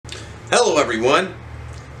Hello everyone,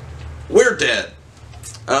 we're dead.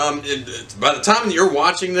 By the time you're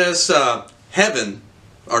watching this, Hevän,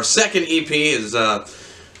 our second EP, has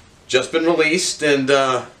just been released, and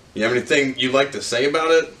you have anything you'd like to say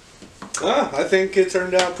about it? I think it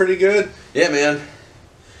turned out pretty good. Yeah, man.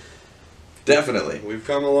 Definitely. We've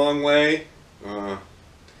come a long way. Our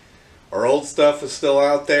old stuff is still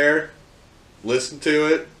out there. Listen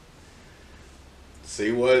to it.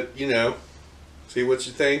 See what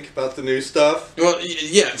you think about the new stuff. Well,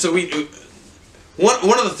 yeah, so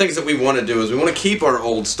one of the things that we want to do is we want to keep our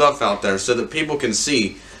old stuff out there so that people can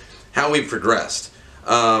see how we've progressed.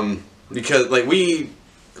 Because like we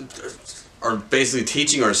are basically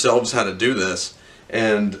teaching ourselves how to do this,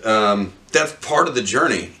 and that's part of the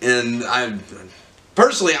journey. And I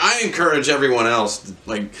personally encourage everyone else,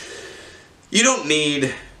 like, you don't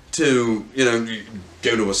need to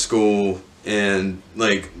go to a school and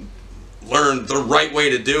like learn the right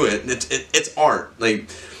way to do it. It's art. Like,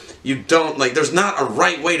 you don't, like, there's not a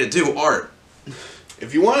right way to do art.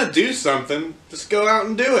 If you want to do something, just go out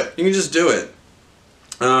and do it. You can just do it.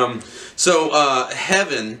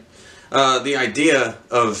 Hevän, the idea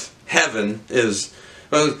of Hevän is,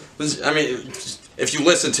 I mean, if you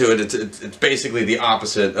listen to it, it's basically the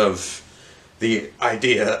opposite of the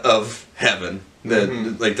idea of heaven,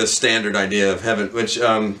 like the standard idea of heaven, which,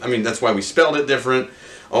 I mean, that's why we spelled it different.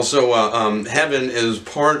 Also, Hevän is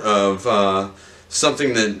part of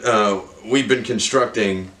something that we've been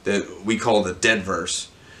constructing that we call the dead verse,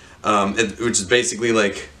 which is basically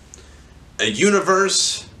like a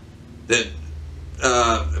universe that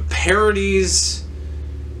parodies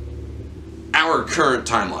our current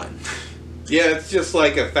timeline. Yeah, it's just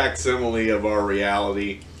like a facsimile of our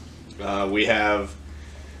reality. We have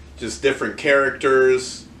just different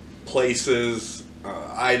characters, places,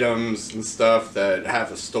 items and stuff that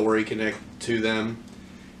have a story connected to them,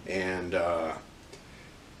 and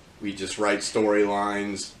we just write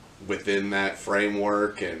storylines within that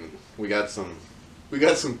framework, and we got some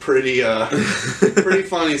pretty pretty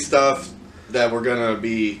funny stuff that we're gonna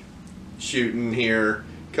be shooting here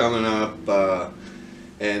coming up,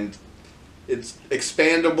 and it's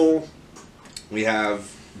expandable. We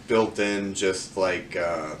have built in just like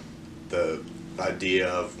the idea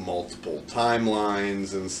of multiple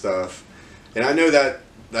timelines and stuff, and I know that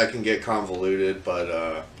can get convoluted,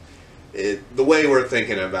 but the way we're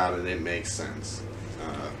thinking about it, it makes sense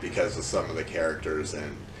because of some of the characters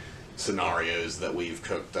and scenarios that we've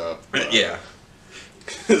cooked up. Yeah.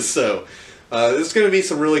 So there's going to be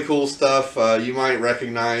some really cool stuff. You might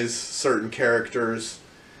recognize certain characters,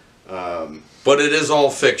 but it is all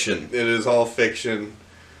fiction. It is all fiction.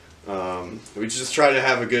 We just try to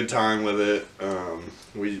have a good time with it.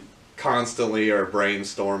 We constantly are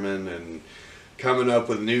brainstorming and coming up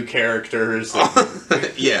with new characters.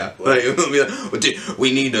 Yeah, like,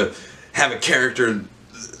 we need to have a character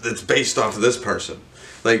that's based off of this person,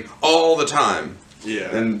 like, all the time.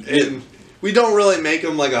 Yeah, and we don't really make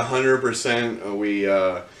them like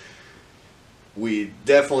 100%. We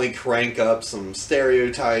definitely crank up some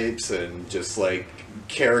stereotypes and just like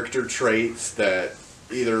character traits that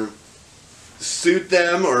either suit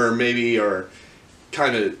them or maybe are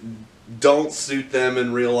kind of don't suit them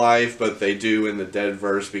in real life, but they do in the dead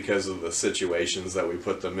verse because of the situations that we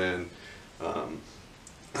put them in.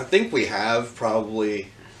 I think we have probably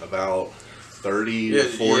about 30 to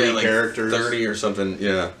 40 like characters. 30 or something,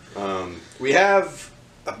 yeah. We have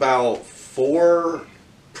about 4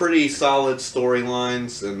 pretty solid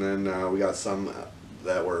storylines, and then we got some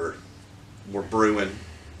that we're brewing.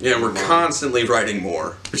 Yeah, we're constantly writing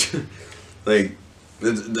more. Like,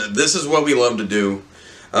 this is what we love to do.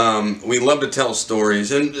 We love to tell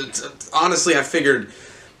stories, and honestly, I figured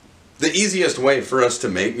the easiest way for us to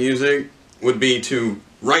make music would be to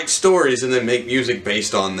write stories and then make music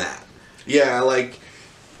based on that. Yeah, like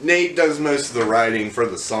Nate does most of the writing for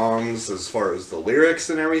the songs as far as the lyrics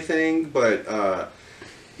and everything, but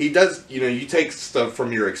he does, you take stuff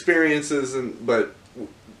from your experiences, but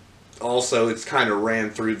also it's kind of ran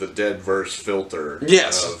through the dead verse filter.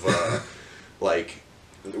 Yes. Of like,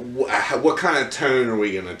 what kind of tone are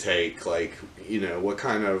we going to take? Like, what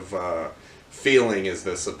kind of feeling is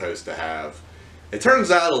this supposed to have? It turns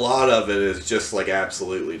out a lot of it is just like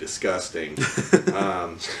absolutely disgusting.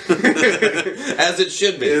 As it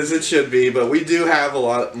should be. As it should be, but we do have a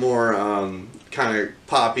lot more kind of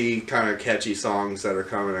poppy, kind of catchy songs that are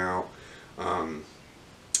coming out.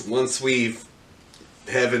 Once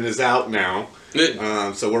Hevän is out now,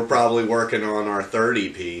 so we're probably working on our third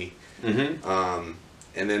EP.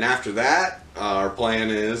 And then after that, our plan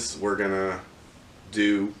is we're gonna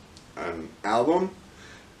do an album,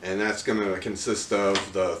 and that's going to consist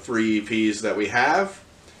of the 3 EPs that we have,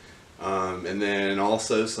 and then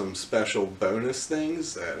also some special bonus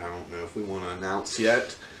things that I don't know if we want to announce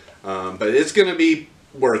yet, but it's going to be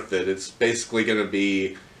worth it. It's basically going to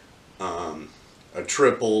be a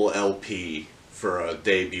triple LP for a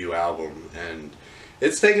debut album, and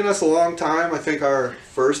it's taken us a long time. I think our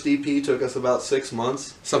first EP took us about 6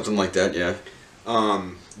 months. Something like that, yeah.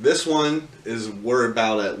 This one we're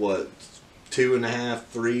about at what, 2.5,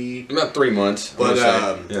 3? About 3 months. But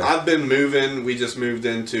yeah. I've been moving. We just moved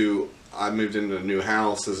into. I moved into a new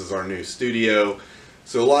house. This is our new studio.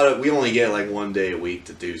 So we only get like 1 day a week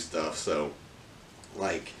to do stuff. So,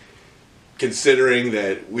 like, considering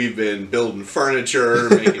that we've been building furniture,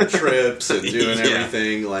 making trips, and doing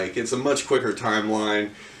everything, like, it's a much quicker timeline.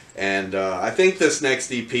 And I think this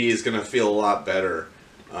next EP is going to feel a lot better.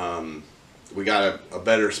 We got a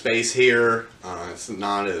better space here. It's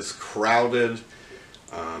not as crowded.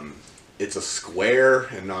 It's a square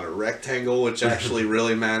and not a rectangle, which actually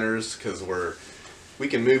really matters because we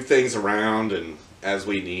can move things around and as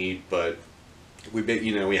we need. But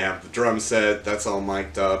we have the drum set that's all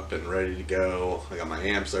mic'd up and ready to go. I got my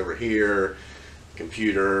amps over here,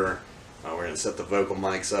 computer. We're gonna set the vocal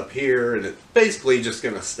mics up here, and it's basically just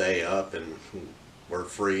gonna stay up, and we're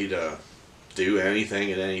free to do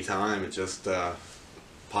anything at any time. It just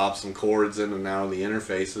pops some chords in and out of the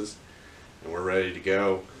interfaces, and we're ready to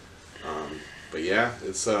go. But yeah,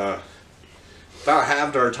 it's about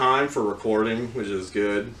halved our time for recording, which is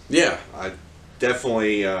good. Yeah, I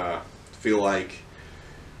definitely feel like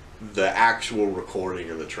the actual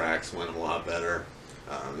recording of the tracks went a lot better,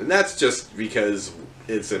 and that's just because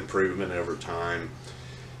it's improvement over time.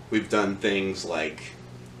 We've done things like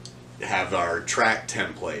have our track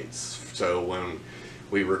templates. So when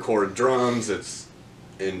we record drums, it's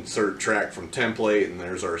insert track from template, and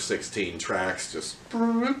there's our 16 tracks. Just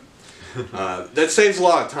that saves a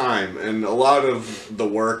lot of time, and a lot of the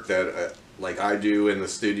work that like I do in the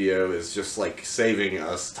studio is just like saving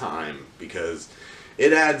us time because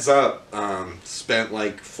it adds up. Spent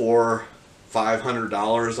like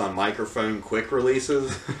 $400-500 on microphone quick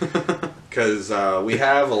releases. Because we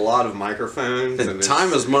have a lot of microphones, and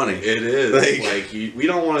time is money. It is. We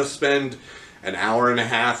don't want to spend an hour and a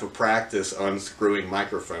half of practice unscrewing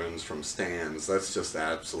microphones from stands. That's just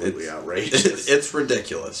absolutely outrageous. It's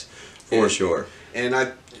ridiculous, for sure. And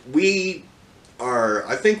I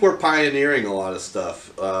think we're pioneering a lot of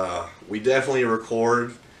stuff. We definitely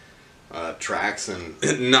record tracks in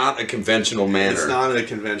not a conventional manner. It's not a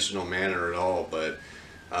conventional manner at all, but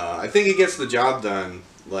I think it gets the job done.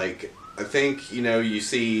 Like, I think, you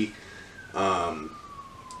see a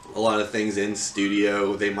lot of things in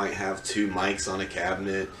studio. They might have 2 mics on a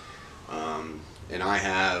cabinet, and I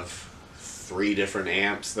have 3 different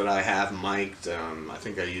amps that I have mic'd. I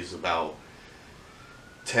think I use about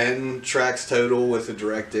 10 tracks total with the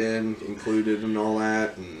direct in included and all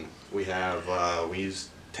that, and we use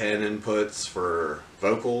 10 inputs for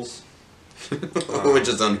vocals. Which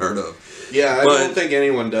is unheard of. Yeah, I don't think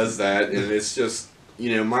anyone does that, and it's just,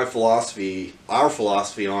 our philosophy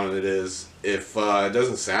on it is, if it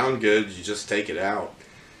doesn't sound good, you just take it out.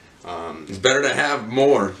 It's better to have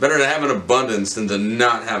more, better to have an abundance than to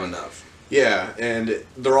not have enough. Yeah, and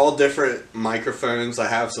they're all different microphones. I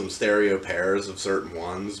have some stereo pairs of certain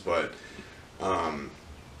ones, but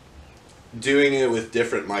doing it with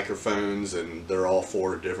different microphones, and they're all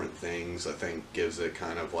for different things, I think gives it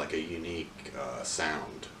kind of like a unique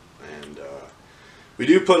sound. And we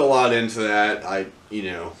do put a lot into that.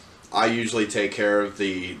 I usually take care of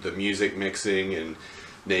the music mixing, and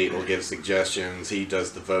Nate will give suggestions. He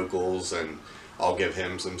does the vocals, and I'll give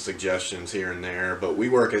him some suggestions here and there. But we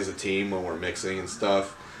work as a team when we're mixing and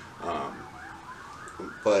stuff.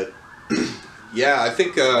 But yeah, I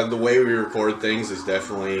think the way we record things is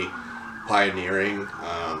definitely pioneering.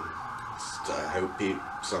 I hope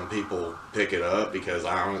some people pick it up, because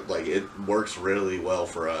it works really well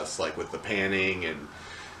for us, like with the panning and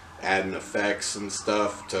adding effects and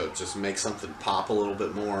stuff to just make something pop a little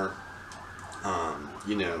bit more.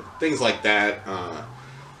 Things like that.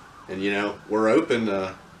 And we're open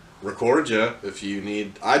to record you if you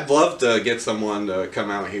need. I'd love to get someone to come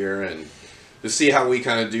out here and to see how we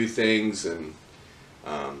kind of do things, and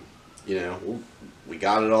we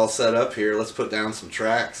got it all set up here. Let's put down some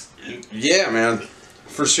tracks. Yeah, man,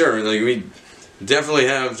 for sure. Like, we definitely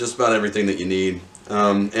have just about everything that you need.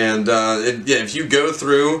 If you go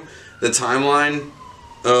through the timeline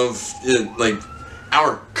of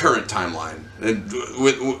our current timeline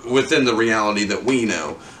within the reality that we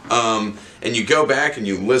know, and you go back and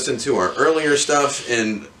you listen to our earlier stuff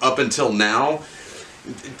and up until now,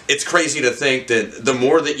 it's crazy to think that the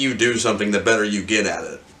more that you do something, the better you get at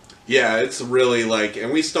it. Yeah, it's really like,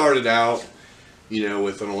 and we started out, you know,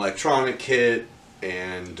 with an electronic kit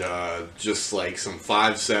and just like some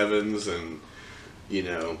 5.7s and, you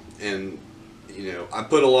know, I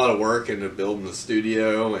put a lot of work into building the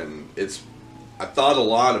studio, and I thought a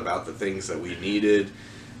lot about the things that we needed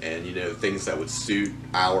and, you know, things that would suit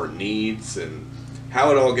our needs and how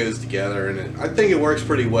it all goes together, and I think it works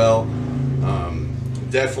pretty well.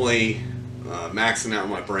 Definitely maxing out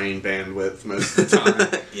my brain bandwidth most of the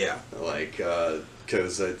time. Yeah. Like,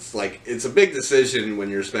 because it's a big decision when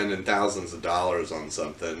you're spending thousands of dollars on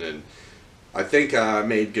something, and I think I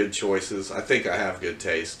made good choices. I think I have good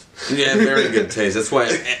taste. Yeah, very good taste. That's why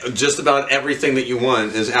just about everything that you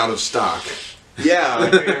want is out of stock. Yeah,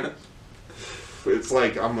 I mean, it's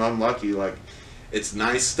like I'm lucky. Like, it's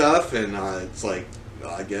nice stuff, and it's like,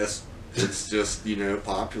 I guess it's just, you know,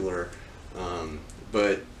 popular.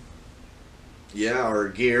 But yeah, our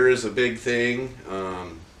gear is a big thing.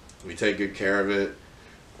 We take good care of it.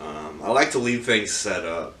 I like to leave things set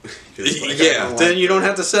up. Like, yeah, then you don't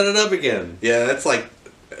have to set it up again. Yeah, that's like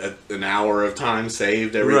an hour of time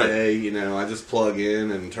saved every day. You know, I just plug in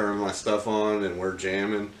and turn my stuff on, and we're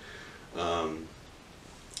jamming.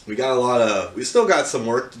 We still got some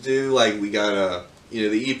work to do. Like, we got you know,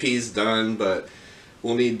 the EP's done, but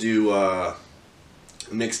we'll need to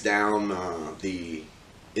mix down the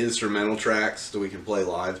instrumental tracks so we can play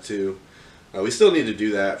live too. We still need to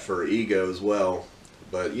do that for Ego as well,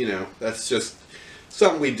 but, you know, that's just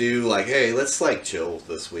something we do. Like, hey, let's like chill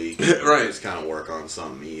this week. Just kind of work on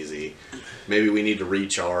something easy. Maybe we need to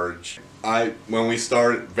recharge. When we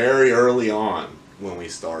started, very early on when we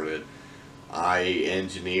started, I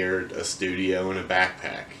engineered a studio and a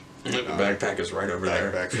backpack. The backpack is right over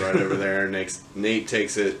there. Backpack's right over there. Nate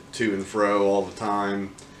takes it to and fro all the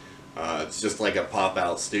time. It's just like a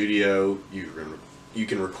pop-out studio. You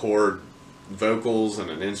can record vocals and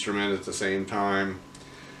an instrument at the same time.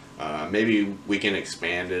 Maybe we can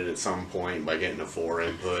expand it at some point by getting a 4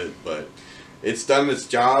 input, but it's done its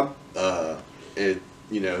job.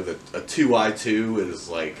 You know, a 2i2 is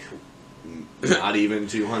like not even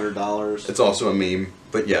 $200. It's also a meme,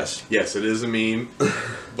 but yes. Yes, it is a meme,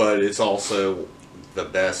 but it's also the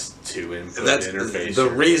best 2-input interface. The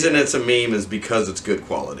reason it's a meme is because it's good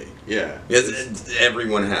quality. Yeah.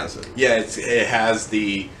 Everyone has it. Yeah, it has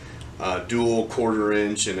the dual 1/4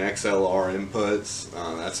 inch and XLR inputs.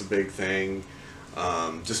 That's a big thing.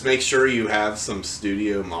 Just make sure you have some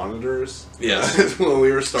studio monitors. Yeah. When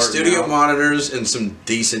we were starting studio out. monitors and some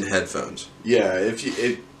decent headphones. Yeah, if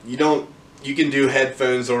you don't, you can do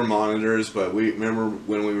headphones or monitors, but we remember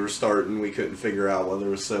when we were starting, we couldn't figure out why there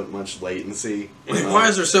was so much latency. Why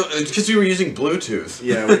is there so? Because we were using Bluetooth.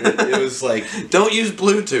 Yeah, it was like, don't use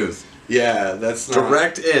Bluetooth. Yeah, that's not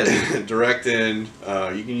direct in. Direct in.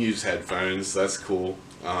 You can use headphones. That's cool.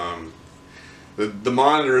 The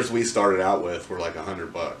monitors we started out with were like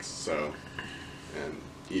 $100, so,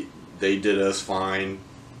 and they did us fine,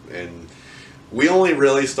 and we only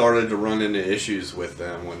really started to run into issues with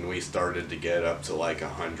them when we started to get up to like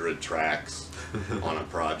 100 tracks on a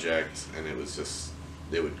project, and it was just,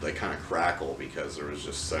 they would like kind of crackle because there was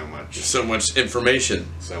just so much information,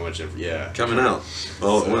 yeah, coming out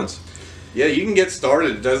all at once. Yeah, you can get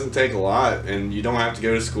started. It doesn't take a lot, and you don't have to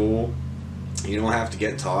go to school. You don't have to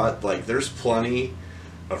get taught. Like, there's plenty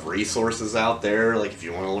of resources out there. Like, if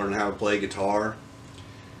you want to learn how to play guitar,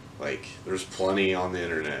 like, there's plenty on the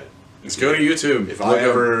internet. Just go to YouTube. If I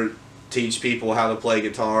ever teach people how to play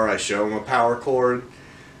guitar, I show them a power chord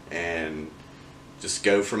and just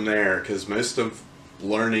go from there, because most of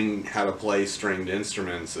learning how to play stringed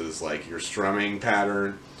instruments is like your strumming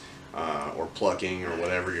pattern or plucking or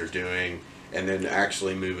whatever you're doing, and then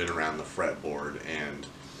actually moving around the fretboard. And,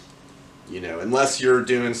 you know, unless you're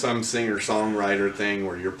doing some singer-songwriter thing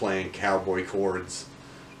where you're playing cowboy chords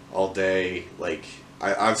all day, like,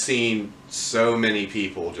 I've seen so many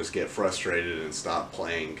people just get frustrated and stop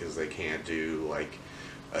playing because they can't do like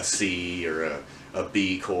a C or a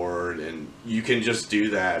B chord, and you can just do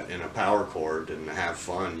that in a power chord and have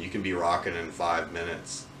fun. You can be rocking in 5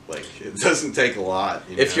 minutes. Like, it doesn't take a lot.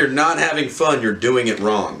 If you're not having fun, you're doing it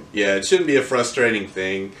wrong. Yeah, it shouldn't be a frustrating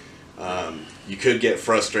thing. You could get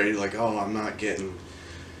frustrated, like, oh, I'm not getting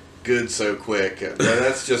good so quick. But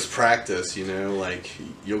that's just practice, you know, like,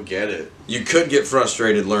 you'll get it. You could get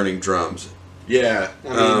frustrated learning drums. Yeah.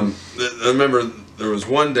 I remember there was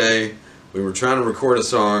one day we were trying to record a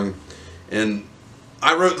song, and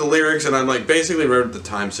I wrote the lyrics, and I like basically wrote the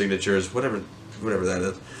time signatures, whatever that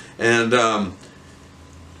is, and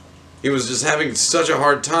he was just having such a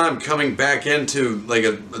hard time coming back into like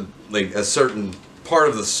a certain part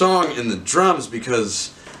of the song in the drums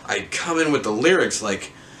because I come in with the lyrics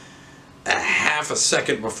like a half a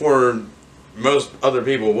second before most other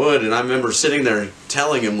people would, and I remember sitting there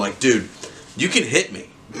telling him, like, dude, you can hit me.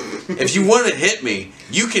 If you want to hit me,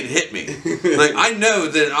 you can hit me. Like, I know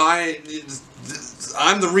that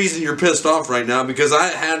I'm the reason you're pissed off right now because I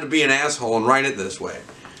had to be an asshole and write it this way.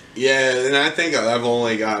 Yeah, and I think I've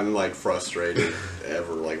only gotten, like, frustrated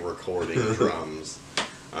ever, like, recording drums.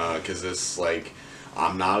 Because it's like,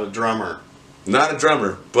 I'm not a drummer. Not a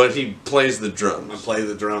drummer, but he plays the drums. I play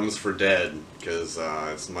the drums for Dead, because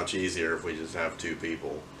it's much easier if we just have two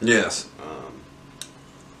people. Yes.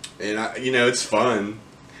 And, it's fun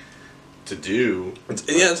to do.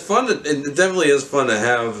 It's fun. It definitely is fun to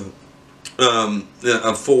have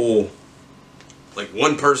a full, like,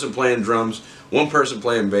 one person playing drums, one person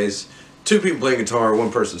playing bass, two people playing guitar,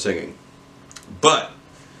 one person singing. But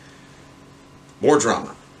more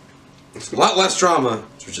drama. A lot less drama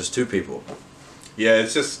for just two people. Yeah,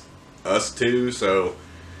 it's just us two, so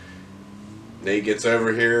Nate gets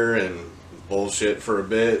over here and bullshit for a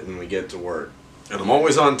bit, and we get to work. And I'm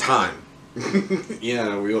always on time.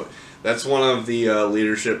 Yeah, that's one of the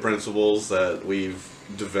leadership principles that we've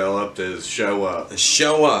developed is show up.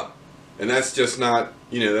 Show up. And that's just not,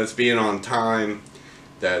 that's being on time.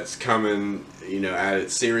 That's coming, at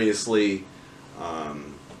it seriously.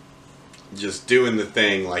 Just doing the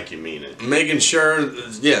thing like you mean it. Making sure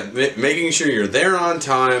you're there on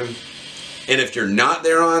time. And if you're not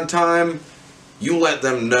there on time, you let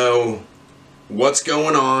them know what's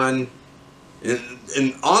going on.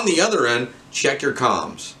 And on the other end, check your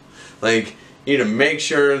comms. Like, you need to make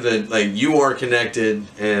sure that, like, you are connected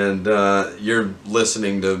and you're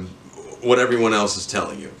listening to what everyone else is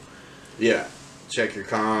telling you. Yeah. Check your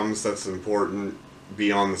comms. That's important.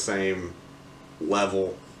 Be on the same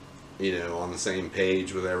level, on the same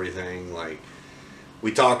page with everything. Like,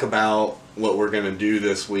 we talk about what we're going to do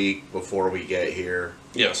this week before we get here.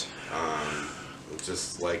 Yes.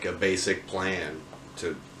 Just like a basic plan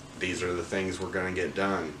to, these are the things we're going to get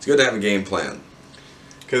done. It's good to have a game plan.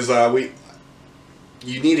 Because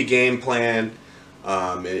you need a game plan,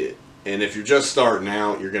 and if you're just starting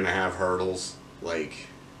out, you're going to have hurdles. Like,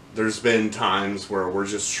 there's been times where we're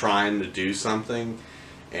just trying to do something,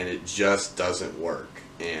 and it just doesn't work.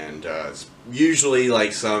 And it's usually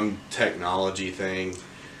like some technology thing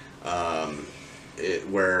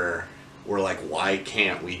where we're like, why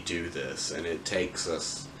can't we do this? And it takes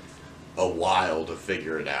us a while to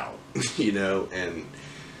figure it out, and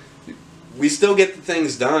we still get the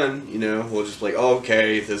things done, we'll just be like, oh,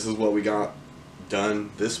 okay, this is what we got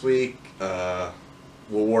done this week. We'll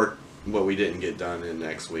work what we didn't get done in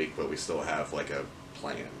next week, but we still have like a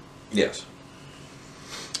plan. Yes.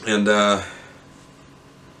 And there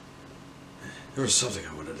was something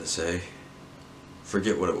I wanted to say.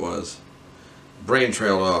 Forget what it was. Brain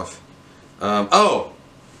trailed off.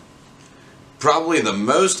 Probably the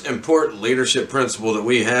most important leadership principle that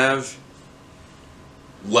we have,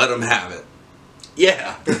 let them have it.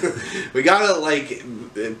 Yeah. We gotta, like,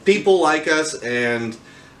 people like us and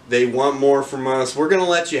they want more from us. We're gonna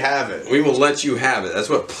let you have it. We will let you have it. That's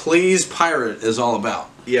what Please Pirate is all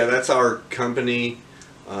about. Yeah, that's our company.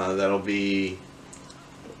 That'll be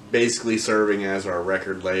basically serving as our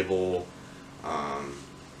record label,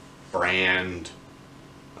 brand,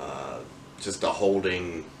 just a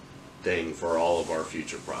holding thing for all of our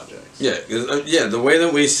future projects. Yeah, the way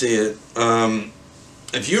that we see it,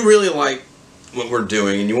 if you really like what we're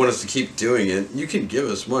doing and you want us to keep doing it, you can give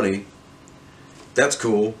us money. That's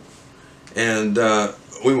cool. And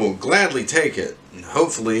we will gladly take it. And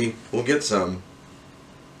hopefully we'll get some.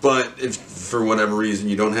 But if for whatever reason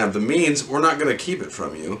you don't have the means, we're not going to keep it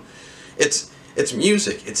from you. It's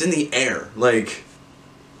music. It's in the air. Like,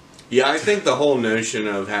 yeah, I think the whole notion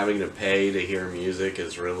of having to pay to hear music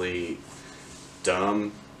is really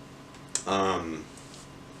dumb.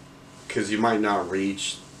 Because you might not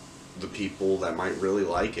reach the people that might really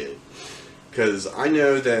like it. Because I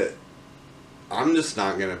know that I'm just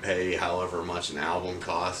not going to pay however much an album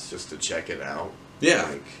costs just to check it out.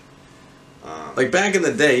 Yeah. Like back in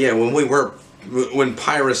the day, yeah, when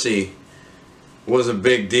piracy was a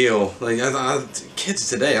big deal. Like, kids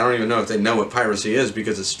today, I don't even know if they know what piracy is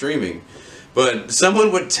because it's streaming. But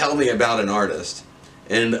someone would tell me about an artist,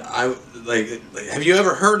 and I like, have you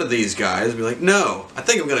ever heard of these guys? I'd be like, no. I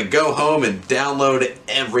think I'm gonna go home and download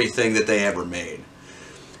everything that they ever made.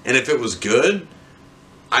 And if it was good,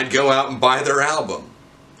 I'd go out and buy their album.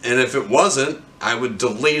 And if it wasn't, I would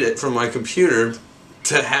delete it from my computer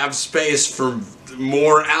to have space for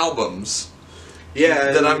more albums.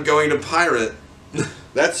 Yeah, that I'm going to pirate.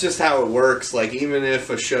 that's just how it works. Like, even if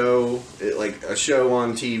a show, like a show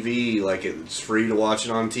on TV, like it's free to watch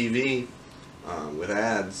it on TV with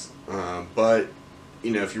ads. But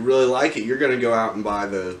you know, if you really like it, you're going to go out and buy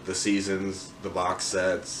the seasons, the box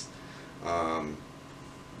sets.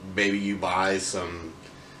 Maybe you buy some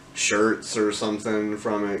shirts or something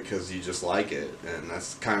from it because you just like it, and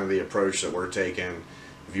that's kind of the approach that we're taking.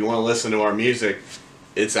 If you want to listen to our music,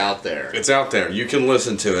 it's out there. It's out there. You can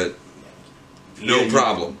listen to it. No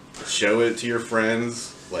problem. Show it to your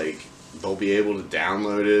friends. Like, they'll be able to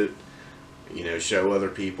download it. You know, show other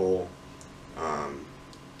people.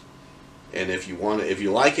 And if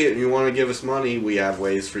you like it and you want to give us money, we have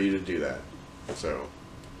ways for you to do that. So,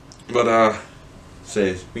 but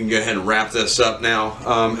we can go ahead and wrap this up now.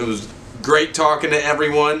 It was great talking to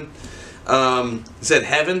everyone. It said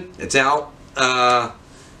Hevän. It's out.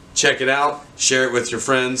 Check it out. Share it with your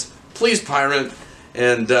friends. Please pirate.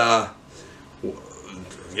 And guess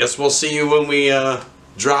we'll see you when we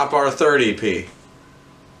drop our third EP.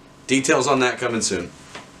 Details on that coming soon.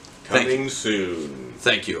 Coming soon.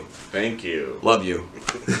 Thank you. Thank you. Love you.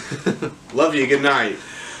 Love you. Good night.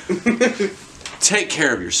 Take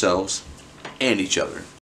care of yourselves and each other.